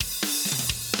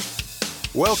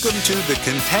Welcome to The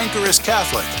Cantankerous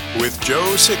Catholic with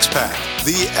Joe Sixpack,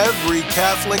 the every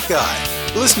Catholic guy.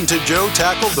 Listen to Joe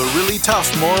tackle the really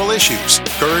tough moral issues,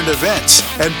 current events,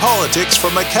 and politics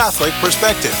from a Catholic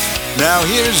perspective. Now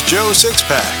here's Joe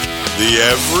Sixpack, the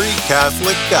every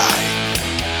Catholic guy.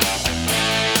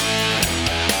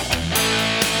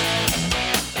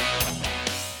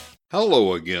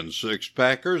 Hello again,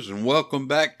 Sixpackers, and welcome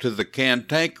back to The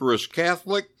Cantankerous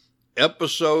Catholic,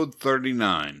 episode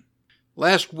 39.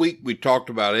 Last week we talked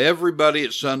about everybody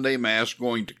at Sunday Mass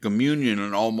going to communion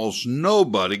and almost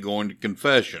nobody going to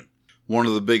confession. One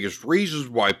of the biggest reasons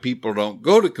why people don't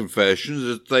go to confession is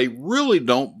that they really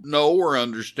don't know or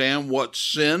understand what's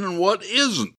sin and what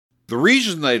isn't. The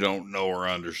reason they don't know or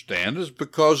understand is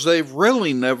because they've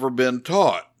really never been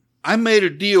taught. I made a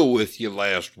deal with you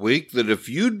last week that if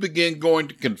you'd begin going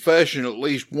to confession at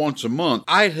least once a month,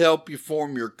 I'd help you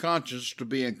form your conscience to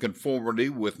be in conformity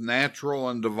with natural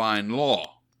and divine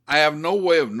law. I have no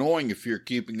way of knowing if you're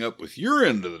keeping up with your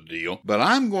end of the deal, but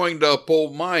I'm going to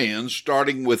uphold my end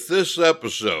starting with this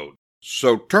episode.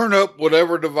 So turn up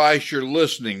whatever device you're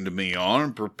listening to me on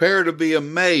and prepare to be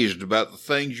amazed about the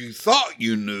things you thought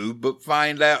you knew but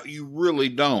find out you really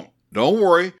don't. Don't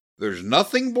worry. There's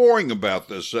nothing boring about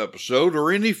this episode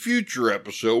or any future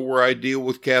episode where I deal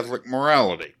with Catholic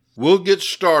morality. We'll get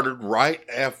started right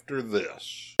after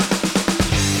this.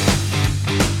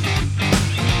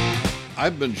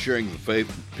 I've been sharing the faith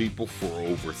with people for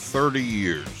over 30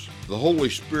 years. The Holy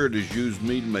Spirit has used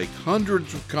me to make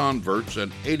hundreds of converts,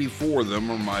 and 84 of them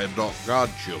are my adult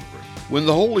godchildren. When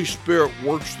the Holy Spirit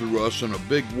works through us in a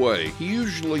big way, He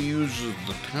usually uses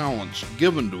the talents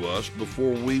given to us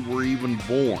before we were even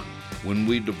born. When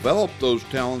we develop those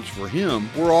talents for Him,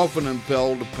 we're often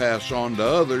impelled to pass on to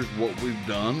others what we've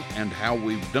done and how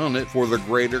we've done it for the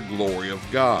greater glory of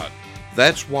God.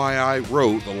 That's why I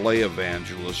wrote the Lay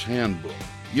Evangelist Handbook.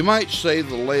 You might say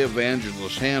the Lay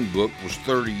Evangelist Handbook was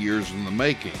 30 years in the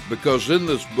making, because in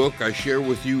this book I share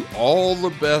with you all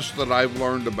the best that I've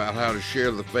learned about how to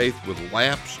share the faith with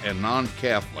lapsed and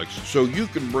non-Catholics, so you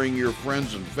can bring your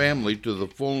friends and family to the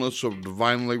fullness of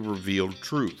divinely revealed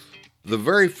truth. The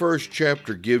very first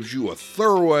chapter gives you a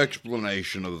thorough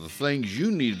explanation of the things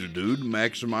you need to do to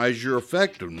maximize your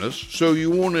effectiveness, so you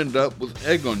won't end up with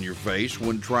egg on your face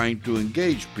when trying to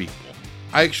engage people.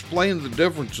 I explain the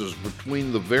differences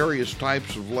between the various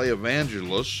types of lay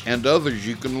evangelists and others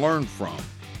you can learn from.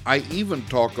 I even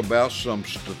talk about some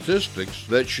statistics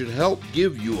that should help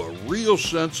give you a real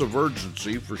sense of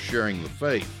urgency for sharing the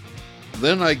faith.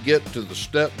 Then I get to the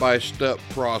step-by-step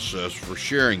process for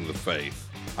sharing the faith.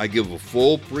 I give a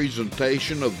full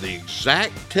presentation of the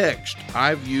exact text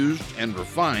I've used and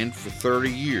refined for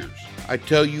 30 years. I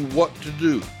tell you what to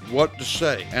do, what to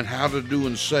say, and how to do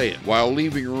and say it, while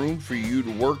leaving room for you to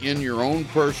work in your own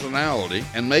personality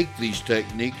and make these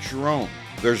techniques your own.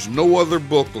 There's no other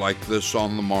book like this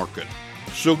on the market.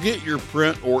 So get your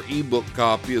print or ebook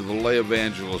copy of the Lay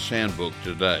Evangelist Handbook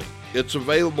today. It's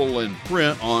available in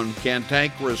print on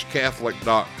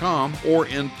cantankerouscatholic.com or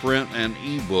in print and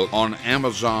ebook on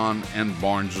Amazon and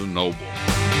Barnes & Noble.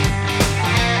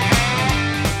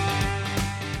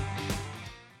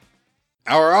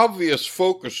 Our obvious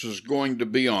focus is going to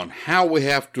be on how we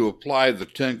have to apply the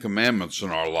Ten Commandments in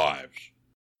our lives.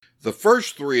 The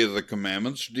first three of the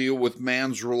commandments deal with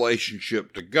man's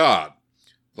relationship to God.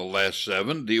 The last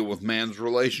 7 deal with man's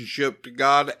relationship to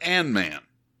God and man.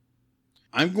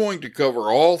 I'm going to cover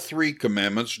all 3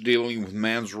 commandments dealing with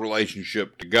man's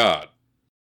relationship to God.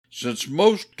 Since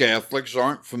most Catholics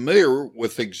aren't familiar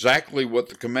with exactly what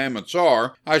the commandments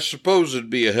are, I suppose it'd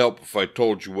be a help if I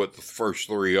told you what the first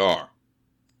 3 are.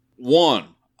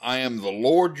 1. I am the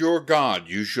Lord your God.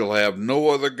 You shall have no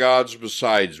other gods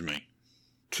besides me.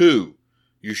 2.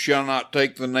 You shall not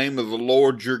take the name of the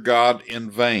Lord your God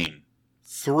in vain.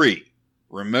 3.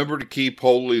 Remember to keep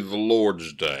holy the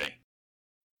Lord's day.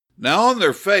 Now, on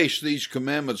their face, these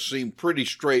commandments seem pretty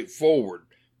straightforward,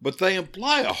 but they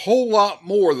imply a whole lot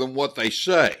more than what they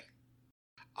say.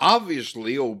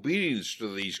 Obviously, obedience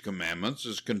to these commandments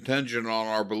is contingent on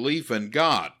our belief in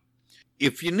God.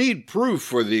 If you need proof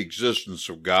for the existence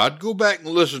of God, go back and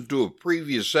listen to a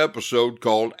previous episode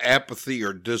called Apathy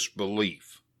or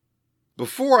Disbelief.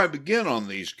 Before I begin on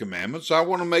these commandments, I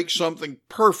want to make something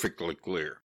perfectly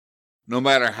clear. No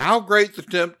matter how great the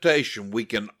temptation, we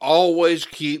can always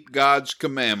keep God's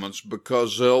commandments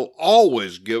because He'll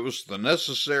always give us the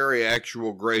necessary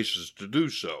actual graces to do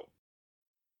so.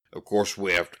 Of course,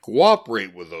 we have to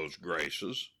cooperate with those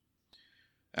graces.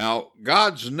 Now,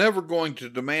 God's never going to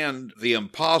demand the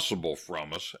impossible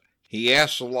from us. He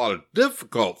asks a lot of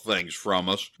difficult things from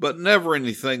us, but never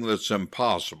anything that's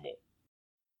impossible.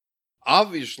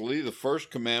 Obviously, the first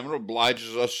commandment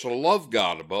obliges us to love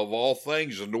God above all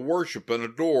things and to worship and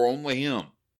adore only Him.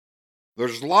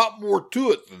 There's a lot more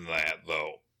to it than that,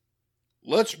 though.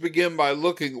 Let's begin by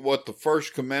looking at what the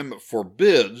first commandment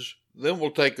forbids, then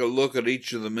we'll take a look at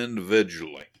each of them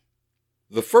individually.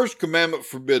 The first commandment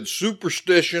forbids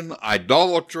superstition,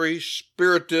 idolatry,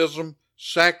 spiritism,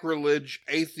 sacrilege,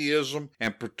 atheism,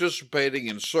 and participating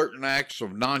in certain acts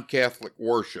of non-Catholic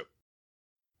worship.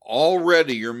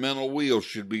 Already your mental wheels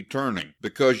should be turning,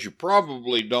 because you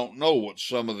probably don't know what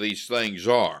some of these things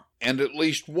are, and at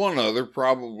least one other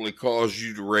probably caused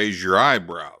you to raise your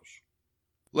eyebrows.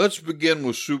 Let's begin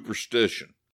with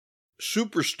superstition.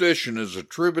 Superstition is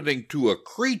attributing to a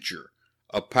creature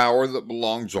a power that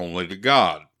belongs only to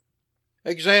God.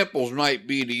 Examples might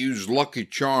be to use lucky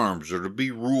charms or to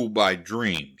be ruled by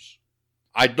dreams.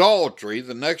 Idolatry,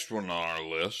 the next one on our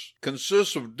list,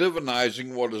 consists of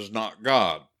divinizing what is not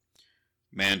God.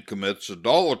 Man commits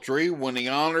idolatry when he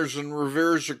honors and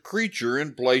reveres a creature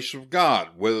in place of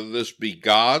God, whether this be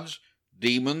gods,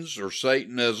 demons, or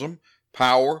Satanism,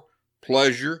 power,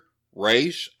 pleasure,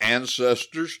 race,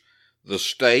 ancestors, the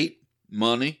state,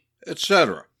 money,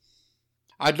 etc.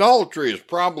 Idolatry is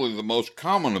probably the most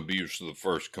common abuse of the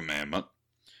first commandment.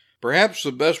 Perhaps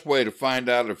the best way to find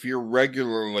out if you're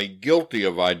regularly guilty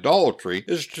of idolatry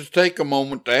is to take a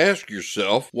moment to ask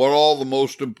yourself what all the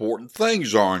most important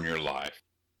things are in your life.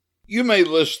 You may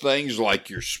list things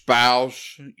like your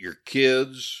spouse, your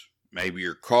kids, maybe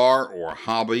your car or a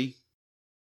hobby.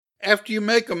 After you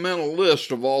make a mental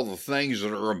list of all the things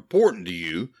that are important to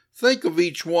you, think of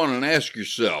each one and ask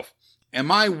yourself,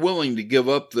 am I willing to give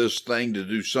up this thing to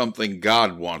do something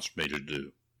God wants me to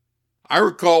do? I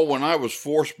recall when I was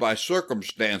forced by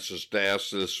circumstances to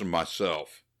ask this of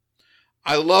myself.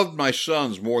 I loved my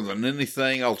sons more than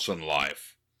anything else in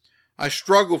life. I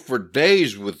struggled for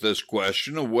days with this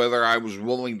question of whether I was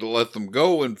willing to let them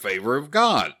go in favor of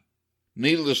God.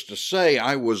 Needless to say,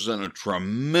 I was in a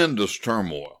tremendous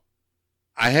turmoil.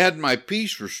 I had my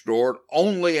peace restored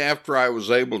only after I was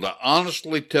able to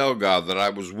honestly tell God that I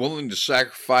was willing to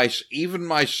sacrifice even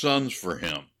my sons for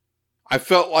Him. I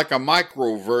felt like a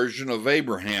micro version of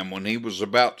Abraham when he was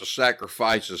about to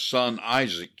sacrifice his son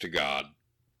Isaac to God.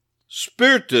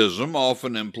 Spiritism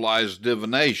often implies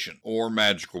divination or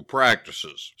magical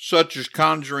practices, such as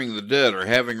conjuring the dead or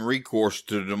having recourse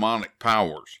to demonic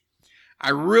powers.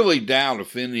 I really doubt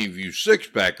if any of you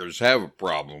six-packers have a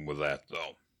problem with that,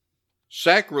 though.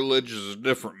 Sacrilege is a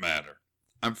different matter.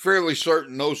 I'm fairly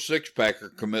certain no six-packer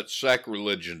commits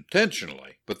sacrilege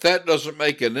intentionally, but that doesn't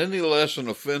make it any less an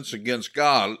offense against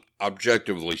God,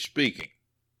 objectively speaking.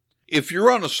 If you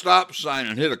run a stop sign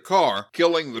and hit a car,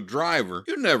 killing the driver,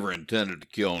 you never intended to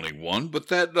kill anyone, but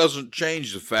that doesn't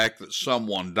change the fact that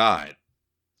someone died.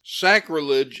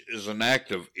 Sacrilege is an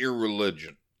act of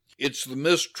irreligion. It's the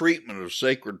mistreatment of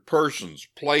sacred persons,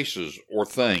 places, or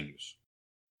things.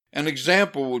 An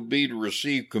example would be to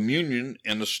receive communion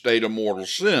in a state of mortal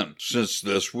sin, since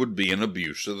this would be an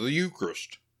abuse of the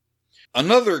Eucharist.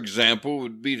 Another example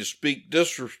would be to speak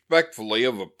disrespectfully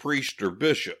of a priest or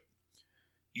bishop.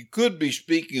 You could be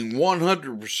speaking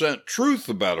 100% truth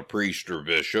about a priest or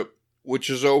bishop, which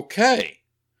is okay,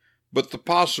 but the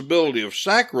possibility of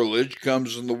sacrilege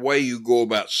comes in the way you go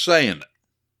about saying it.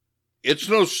 It's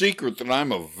no secret that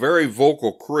I'm a very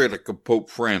vocal critic of Pope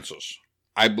Francis.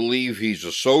 I believe he's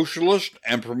a socialist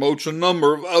and promotes a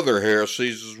number of other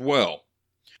heresies as well.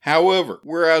 However,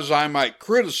 whereas I might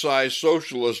criticize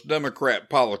socialist Democrat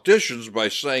politicians by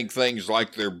saying things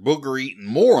like they're booger-eating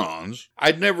morons,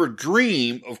 I'd never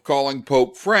dream of calling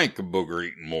Pope Frank a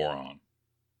booger-eating moron.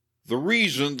 The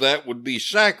reason that would be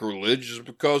sacrilege is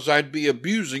because I'd be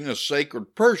abusing a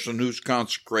sacred person who's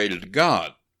consecrated to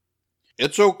God.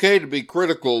 It's okay to be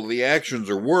critical of the actions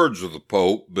or words of the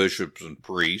Pope, bishops, and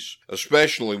priests,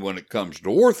 especially when it comes to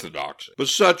orthodoxy, but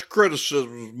such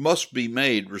criticisms must be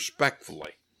made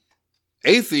respectfully.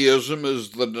 Atheism is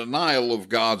the denial of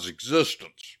God's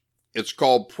existence. It's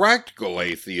called practical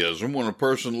atheism when a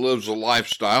person lives a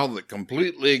lifestyle that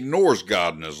completely ignores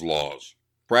God and His laws.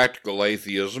 Practical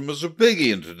atheism is a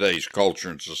biggie in today's culture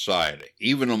and society,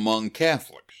 even among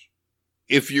Catholics.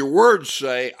 If your words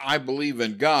say, I believe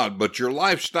in God, but your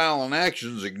lifestyle and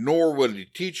actions ignore what He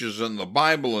teaches in the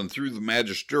Bible and through the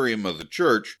magisterium of the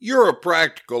Church, you're a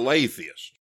practical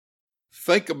atheist.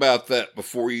 Think about that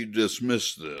before you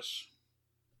dismiss this.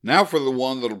 Now for the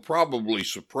one that'll probably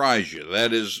surprise you,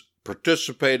 that is,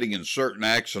 participating in certain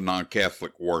acts of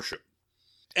non-Catholic worship.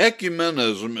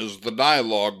 Ecumenism is the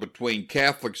dialogue between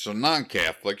Catholics and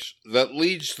non-Catholics that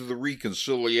leads to the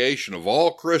reconciliation of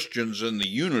all Christians in the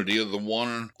unity of the one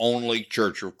and only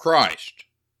Church of Christ.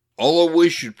 Although we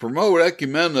should promote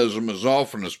ecumenism as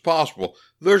often as possible,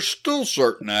 there's still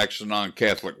certain acts of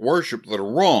non-Catholic worship that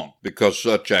are wrong, because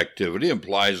such activity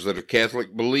implies that a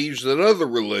Catholic believes that other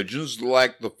religions that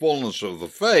lack the fullness of the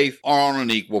faith are on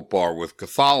an equal par with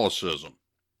Catholicism.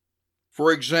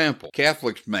 For example,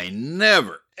 Catholics may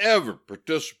never, ever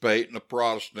participate in a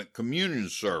Protestant communion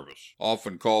service,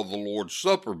 often called the Lord's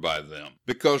Supper by them,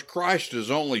 because Christ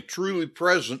is only truly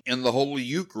present in the Holy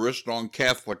Eucharist on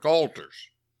Catholic altars.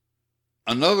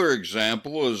 Another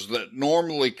example is that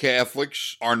normally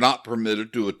Catholics are not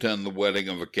permitted to attend the wedding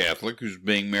of a Catholic who's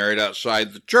being married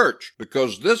outside the church,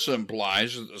 because this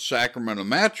implies that the sacrament of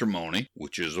matrimony,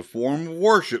 which is a form of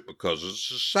worship because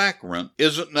it's a sacrament,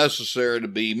 isn't necessary to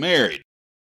be married.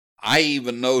 I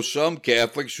even know some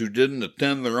Catholics who didn't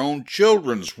attend their own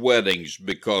children's weddings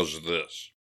because of this.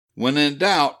 When in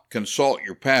doubt, consult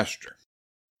your pastor.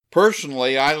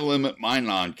 Personally, I limit my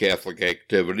non-Catholic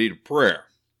activity to prayer.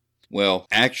 Well,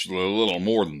 actually a little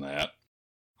more than that.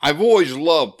 I've always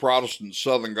loved Protestant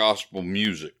Southern gospel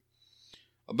music.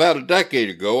 About a decade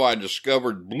ago, I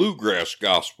discovered bluegrass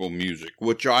gospel music,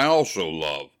 which I also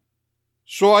love.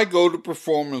 So I go to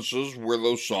performances where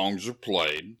those songs are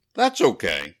played. That's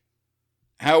okay.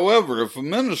 However, if a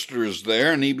minister is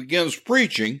there and he begins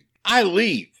preaching, I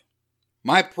leave.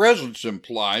 My presence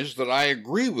implies that I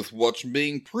agree with what's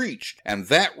being preached, and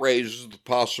that raises the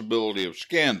possibility of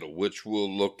scandal, which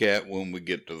we'll look at when we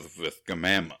get to the fifth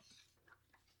commandment.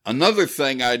 Another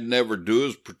thing I'd never do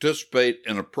is participate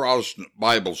in a Protestant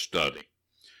Bible study.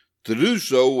 To do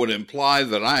so would imply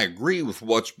that I agree with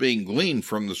what's being gleaned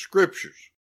from the Scriptures.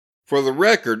 For the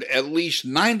record, at least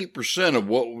 90% of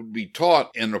what would be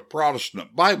taught in a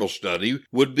Protestant Bible study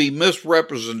would be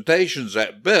misrepresentations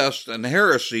at best and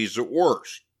heresies at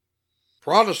worst.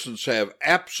 Protestants have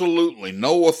absolutely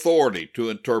no authority to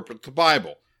interpret the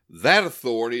Bible. That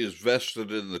authority is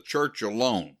vested in the Church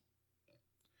alone.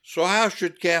 So how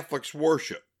should Catholics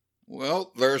worship?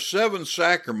 Well, there are 7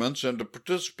 sacraments, and to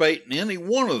participate in any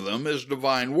one of them is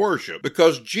divine worship,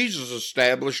 because Jesus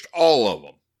established all of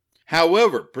them.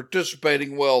 However,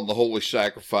 participating well in the holy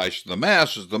sacrifice of the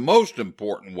Mass is the most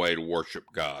important way to worship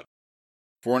God.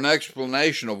 For an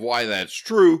explanation of why that's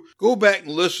true, go back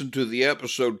and listen to the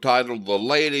episode titled "The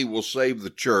Laity Will Save the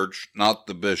Church, Not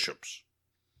the Bishops."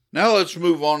 Now let's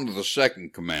move on to the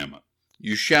second commandment.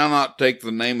 You shall not take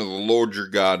the name of the Lord your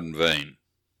God in vain.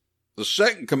 The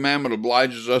second commandment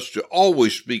obliges us to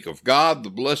always speak of God, the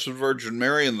Blessed Virgin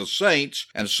Mary, and the saints,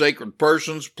 and sacred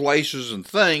persons, places, and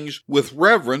things with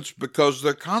reverence because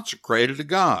they're consecrated to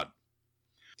God.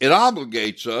 It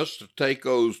obligates us to take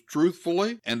oaths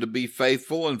truthfully and to be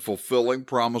faithful in fulfilling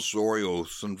promissory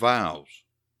oaths and vows.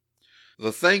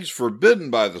 The things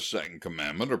forbidden by the second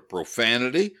commandment are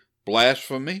profanity,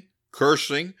 blasphemy,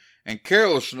 cursing, and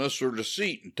carelessness or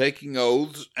deceit in taking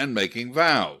oaths and making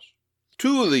vows.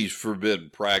 2 of these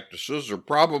forbidden practices are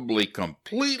probably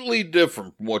completely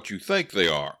different from what you think they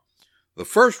are. The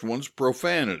first one's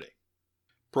profanity.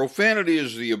 Profanity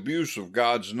is the abuse of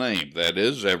God's name, that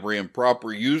is, every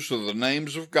improper use of the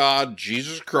names of God,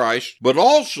 Jesus Christ, but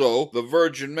also the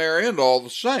Virgin Mary and all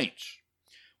the saints.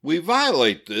 We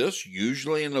violate this,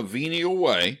 usually in a venial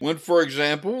way, when, for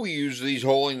example, we use these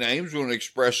holy names when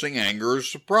expressing anger or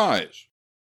surprise.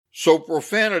 So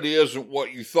profanity isn't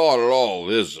what you thought at all,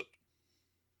 is it?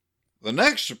 The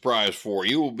next surprise for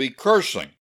you will be cursing.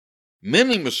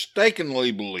 Many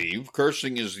mistakenly believe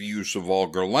cursing is the use of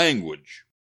vulgar language.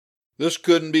 This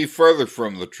couldn't be further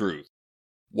from the truth.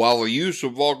 While the use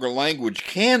of vulgar language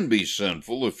can be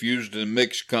sinful if used in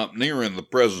mixed company or in the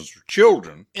presence of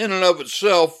children, in and of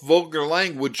itself, vulgar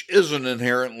language isn't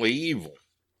inherently evil.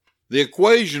 The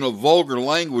equation of vulgar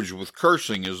language with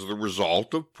cursing is the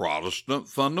result of Protestant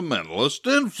fundamentalist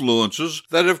influences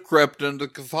that have crept into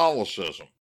Catholicism.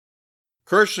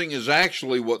 Cursing is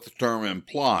actually what the term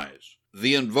implies,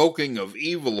 the invoking of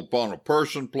evil upon a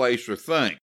person, place, or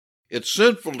thing. It's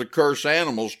sinful to curse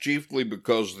animals chiefly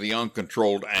because of the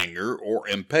uncontrolled anger or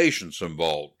impatience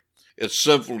involved. It's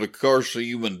sinful to curse a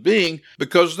human being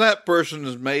because that person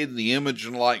is made in the image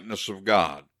and likeness of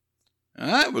God. Now,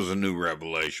 that was a new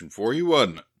revelation for you,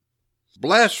 wasn't it?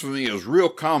 Blasphemy is real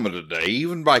common today,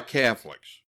 even by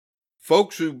Catholics.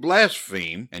 Folks who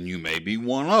blaspheme, and you may be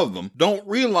one of them, don't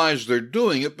realize they're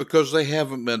doing it because they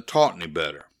haven't been taught any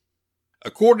better.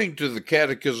 According to the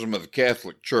Catechism of the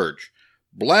Catholic Church,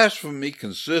 blasphemy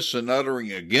consists in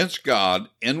uttering against God,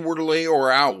 inwardly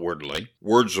or outwardly,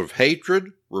 words of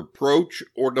hatred, reproach,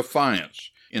 or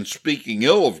defiance, in speaking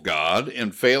ill of God,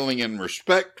 in failing in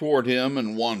respect toward Him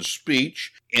in one's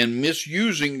speech, in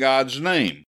misusing God's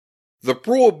name. The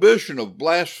prohibition of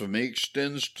blasphemy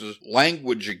extends to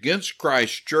language against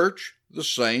Christ's church, the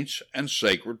saints, and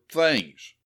sacred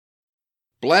things.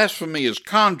 Blasphemy is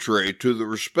contrary to the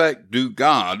respect due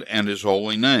God and His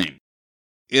holy name.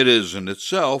 It is in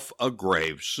itself a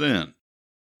grave sin.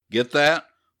 Get that?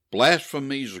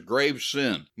 Blasphemy is a grave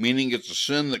sin, meaning it's a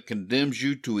sin that condemns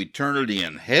you to eternity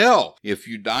in hell if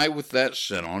you die with that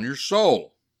sin on your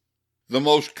soul. The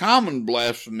most common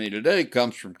blasphemy today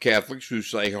comes from Catholics who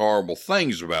say horrible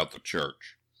things about the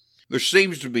church. There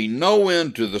seems to be no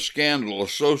end to the scandal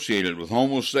associated with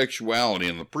homosexuality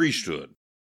in the priesthood.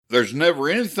 There's never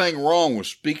anything wrong with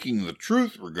speaking the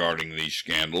truth regarding these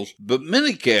scandals, but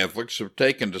many Catholics have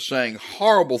taken to saying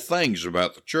horrible things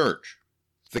about the church.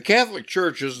 The Catholic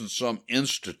Church isn't some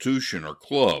institution or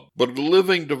club, but a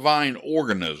living divine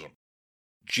organism.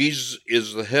 Jesus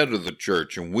is the head of the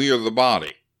church, and we are the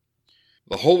body.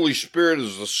 The Holy Spirit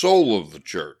is the soul of the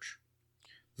church.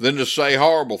 Then to say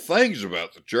horrible things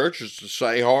about the church is to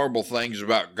say horrible things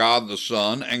about God the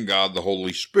Son and God the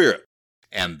Holy Spirit.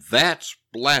 And that's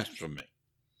blasphemy.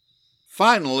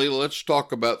 Finally, let's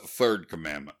talk about the third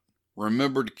commandment.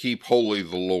 Remember to keep holy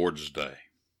the Lord's Day.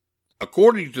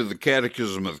 According to the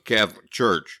Catechism of the Catholic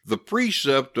Church, the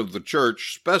precept of the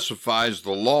Church specifies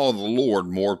the law of the Lord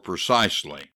more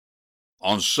precisely.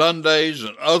 On Sundays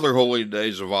and other holy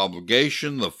days of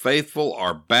obligation, the faithful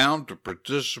are bound to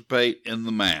participate in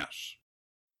the Mass.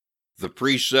 The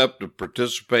precept of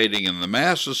participating in the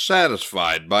Mass is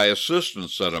satisfied by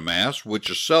assistance at a Mass, which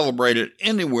is celebrated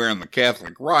anywhere in the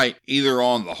Catholic Rite, either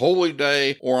on the holy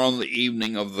day or on the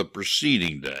evening of the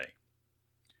preceding day.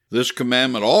 This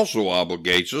commandment also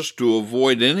obligates us to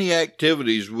avoid any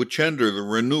activities which hinder the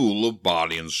renewal of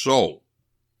body and soul.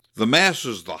 The Mass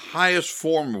is the highest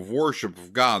form of worship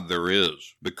of God there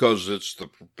is, because it's the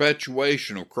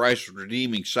perpetuation of Christ's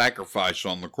redeeming sacrifice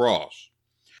on the cross.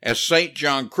 As St.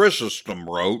 John Chrysostom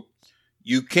wrote,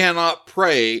 "You cannot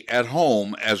pray at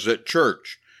home as at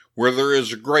church, where there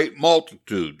is a great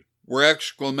multitude, where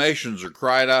exclamations are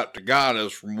cried out to God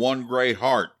as from one great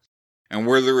heart, and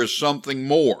where there is something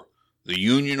more, the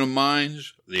union of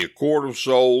minds, the accord of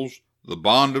souls, the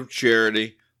bond of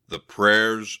charity, the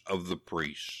prayers of the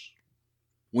priests."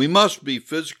 We must be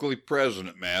physically present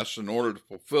at Mass in order to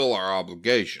fulfill our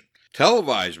obligation.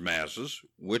 Televised Masses,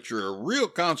 which are a real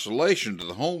consolation to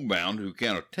the homebound who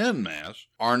can't attend Mass,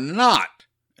 are not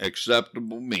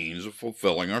acceptable means of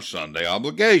fulfilling our Sunday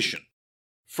obligation.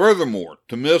 Furthermore,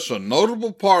 to miss a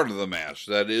notable part of the Mass,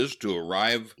 that is, to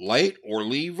arrive late or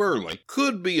leave early,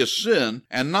 could be a sin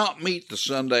and not meet the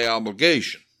Sunday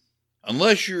obligation.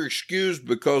 Unless you're excused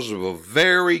because of a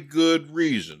very good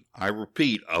reason, I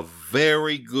repeat, a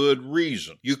very good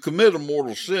reason, you commit a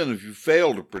mortal sin if you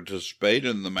fail to participate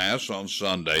in the Mass on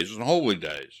Sundays and holy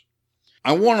days.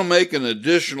 I want to make an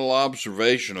additional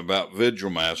observation about Vigil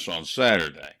Mass on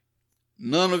Saturday.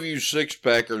 None of you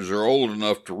six-packers are old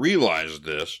enough to realize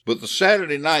this, but the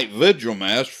Saturday night Vigil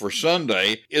Mass for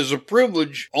Sunday is a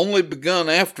privilege only begun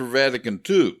after Vatican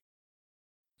II.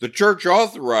 The Church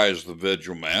authorized the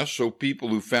Vigil Mass so people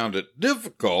who found it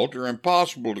difficult or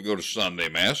impossible to go to Sunday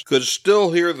Mass could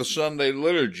still hear the Sunday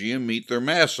liturgy and meet their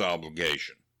Mass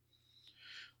obligation.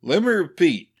 Let me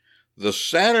repeat, the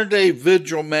Saturday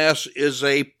Vigil Mass is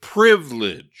a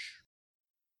privilege.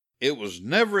 It was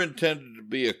never intended to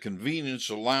be a convenience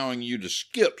allowing you to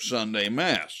skip Sunday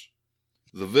Mass.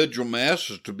 The Vigil Mass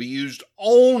is to be used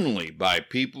only by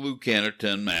people who can't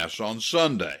attend Mass on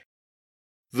Sunday.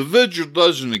 The vigil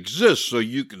doesn't exist so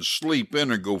you can sleep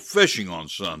in or go fishing on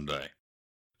Sunday.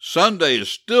 Sunday is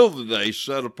still the day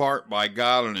set apart by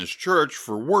God and His church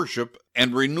for worship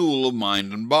and renewal of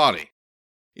mind and body.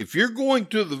 If you're going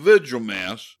to the Vigil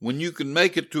Mass when you can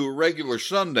make it to a regular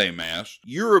Sunday Mass,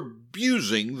 you're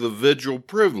abusing the vigil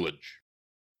privilege.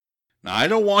 Now, I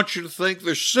don't want you to think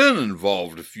there's sin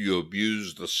involved if you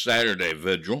abuse the Saturday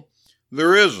Vigil.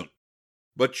 There isn't.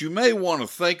 But you may want to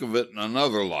think of it in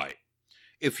another light.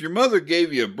 If your mother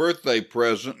gave you a birthday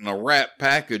present in a wrapped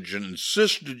package and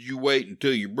insisted you wait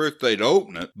until your birthday to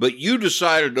open it, but you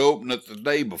decided to open it the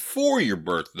day before your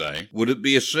birthday, would it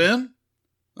be a sin?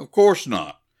 Of course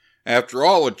not. After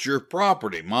all, it's your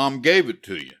property. Mom gave it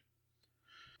to you.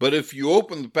 But if you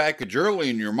opened the package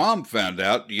early and your mom found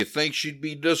out, do you think she'd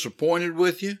be disappointed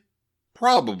with you?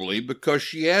 Probably, because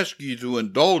she asked you to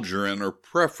indulge her in her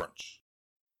preference.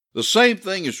 The same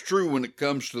thing is true when it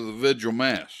comes to the Vigil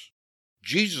Mass.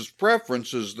 Jesus'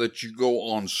 preference is that you go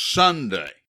on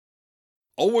Sunday.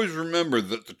 Always remember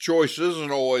that the choice isn't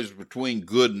always between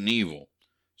good and evil.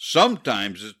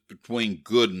 Sometimes it's between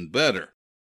good and better.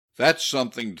 That's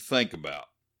something to think about.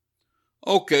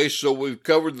 Okay, so we've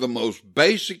covered the most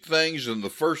basic things in the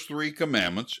first 3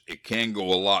 commandments. It can go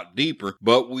a lot deeper,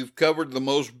 but we've covered the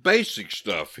most basic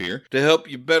stuff here to help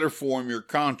you better form your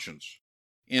conscience.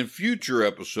 In future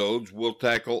episodes, we'll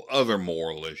tackle other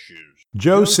moral issues.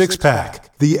 Joe Sixpack,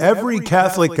 the Every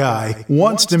Catholic Guy,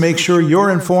 wants to make sure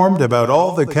you're informed about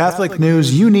all the Catholic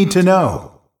news you need to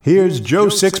know. Here's Joe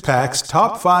Sixpack's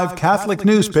top 5 Catholic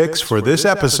news picks for this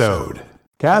episode.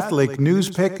 Catholic news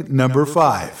pick number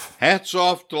 5. Hats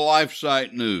off to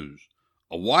LifeSite News.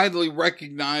 A widely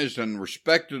recognized and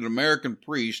respected American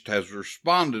priest has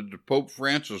responded to Pope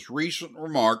Francis' recent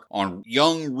remark on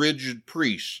young, rigid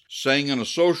priests, saying in a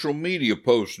social media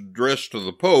post addressed to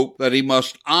the Pope that he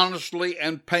must honestly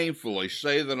and painfully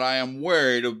say that I am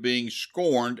worried of being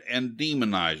scorned and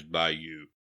demonized by you.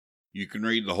 You can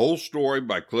read the whole story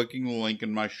by clicking the link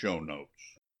in my show notes.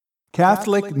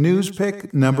 Catholic news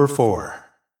pick number 4.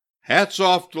 Hats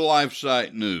off to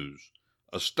LifeSite News.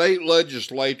 A state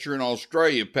legislature in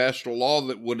Australia passed a law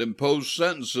that would impose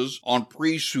sentences on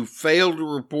priests who fail to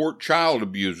report child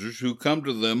abusers who come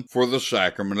to them for the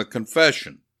sacrament of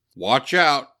confession. Watch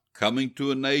out, coming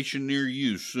to a nation near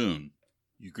you soon.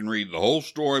 You can read the whole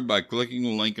story by clicking the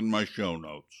link in my show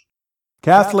notes.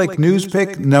 Catholic news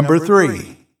pick number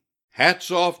 3.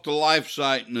 Hats off to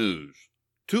LifeSite News.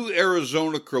 2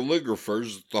 Arizona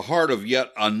calligraphers at the heart of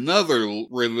yet another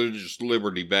religious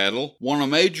liberty battle won a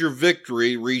major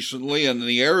victory recently in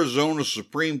the Arizona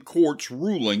Supreme Court's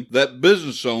ruling that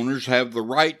business owners have the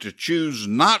right to choose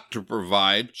not to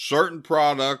provide certain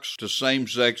products to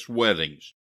same-sex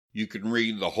weddings. You can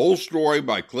read the whole story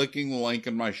by clicking the link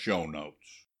in my show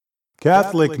notes.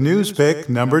 Catholic news pick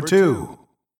number 2.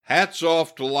 Hats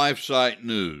off to LifeSite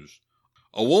News.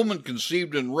 A woman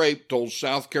conceived in rape told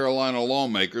South Carolina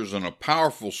lawmakers in a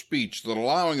powerful speech that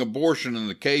allowing abortion in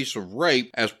the case of rape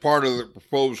as part of the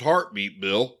proposed heartbeat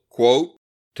bill, quote,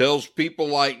 tells people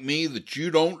like me that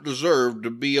you don't deserve to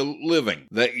be living,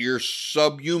 that you're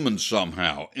subhuman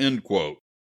somehow, end quote.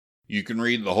 You can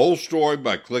read the whole story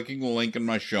by clicking the link in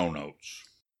my show notes.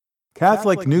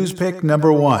 Catholic news pick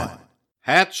number 1.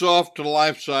 Hats off to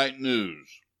LifeSite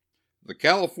News. The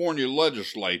California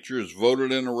legislature has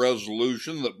voted in a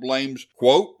resolution that blames,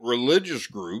 quote, religious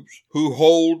groups who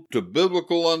hold to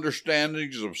biblical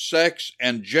understandings of sex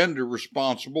and gender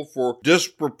responsible for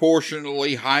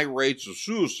disproportionately high rates of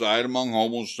suicide among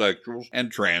homosexuals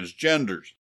and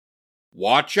transgenders.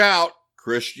 Watch out!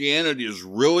 Christianity is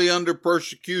really under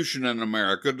persecution in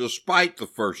America despite the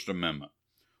First Amendment.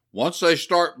 Once they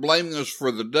start blaming us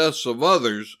for the deaths of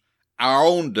others, our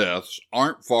own deaths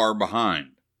aren't far behind.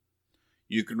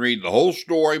 You can read the whole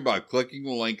story by clicking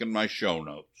the link in my show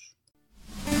notes.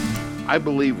 I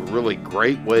believe a really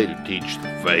great way to teach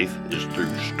the faith is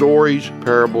through stories,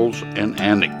 parables, and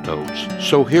anecdotes.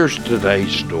 So here's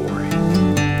today's story.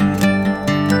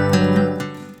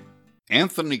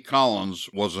 Anthony Collins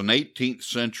was an 18th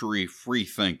century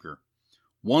freethinker.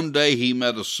 One day he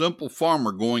met a simple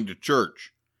farmer going to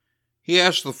church. He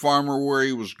asked the farmer where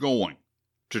he was going.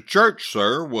 "To church,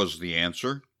 sir," was the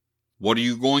answer. "What are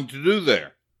you going to do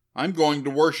there?" "I'm going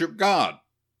to worship God."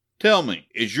 "Tell me,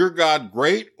 is your God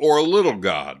great or a little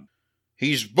God?"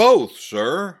 "He's both,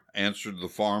 sir," answered the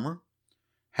farmer.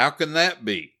 "How can that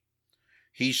be?"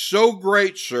 "He's so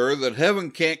great, sir, that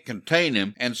heaven can't contain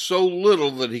him, and so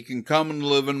little that he can come and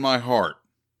live in my heart."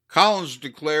 Collins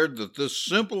declared that this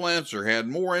simple answer had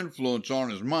more influence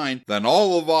on his mind than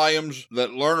all the volumes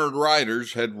that learned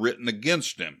writers had written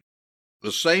against him.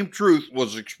 The same truth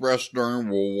was expressed during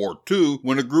World War II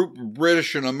when a group of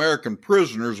British and American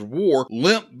prisoners of war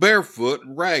limped barefoot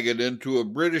and ragged into a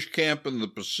British camp in the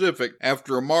Pacific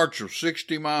after a march of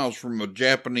 60 miles from a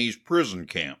Japanese prison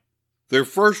camp. Their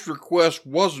first request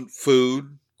wasn't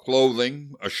food,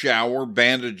 clothing, a shower,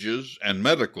 bandages, and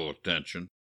medical attention.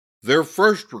 Their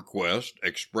first request,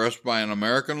 expressed by an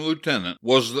American lieutenant,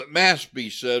 was that Mass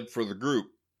be said for the group.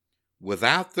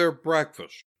 Without their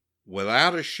breakfast,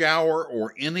 without a shower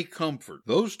or any comfort,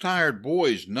 those tired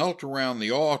boys knelt around the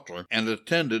altar and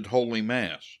attended Holy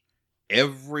Mass.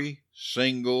 Every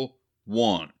single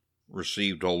one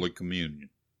received Holy Communion.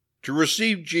 To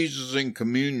receive Jesus in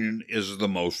communion is the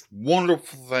most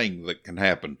wonderful thing that can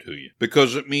happen to you,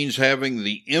 because it means having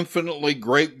the infinitely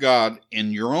great God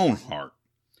in your own heart.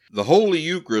 The Holy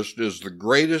Eucharist is the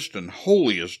greatest and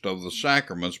holiest of the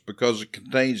sacraments because it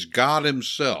contains God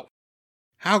Himself.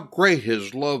 How great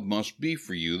His love must be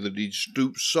for you that He'd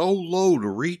stoop so low to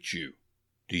reach you.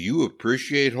 Do you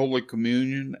appreciate Holy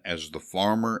Communion as the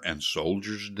farmer and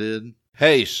soldiers did?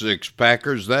 Hey,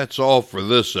 six-packers, that's all for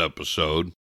this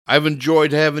episode. I've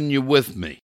enjoyed having you with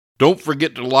me. Don't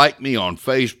forget to like me on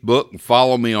Facebook and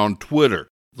follow me on Twitter.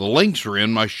 The links are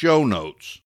in my show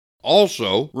notes.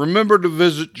 Also, remember to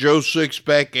visit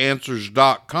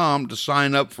joesixpackanswers.com to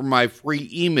sign up for my free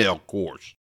email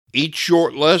course. Each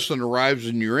short lesson arrives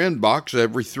in your inbox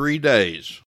every 3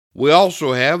 days. We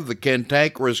also have the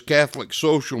Cantankerous Catholic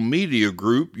social media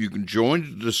group you can join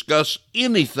to discuss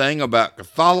anything about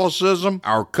Catholicism,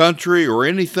 our country, or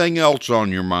anything else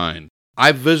on your mind.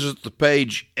 I visit the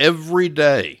page every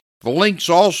day. The link's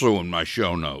also in my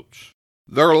show notes.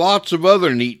 There are lots of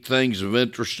other neat things of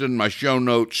interest in my show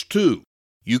notes, too.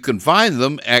 You can find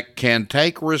them at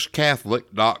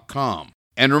cantankerouscatholic.com.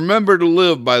 And remember to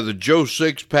live by the Joe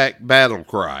Sixpack battle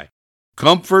cry.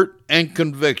 Comfort and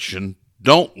conviction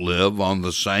don't live on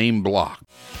the same block.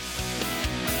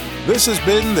 This has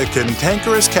been The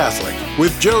Cantankerous Catholic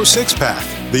with Joe Sixpack,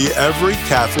 the Every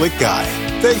Catholic Guy.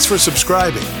 Thanks for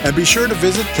subscribing, and be sure to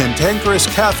visit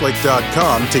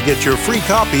cantankerouscatholic.com to get your free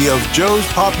copy of Joe's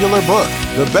popular book,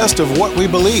 The Best of What We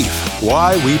Believe,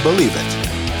 Why We Believe It.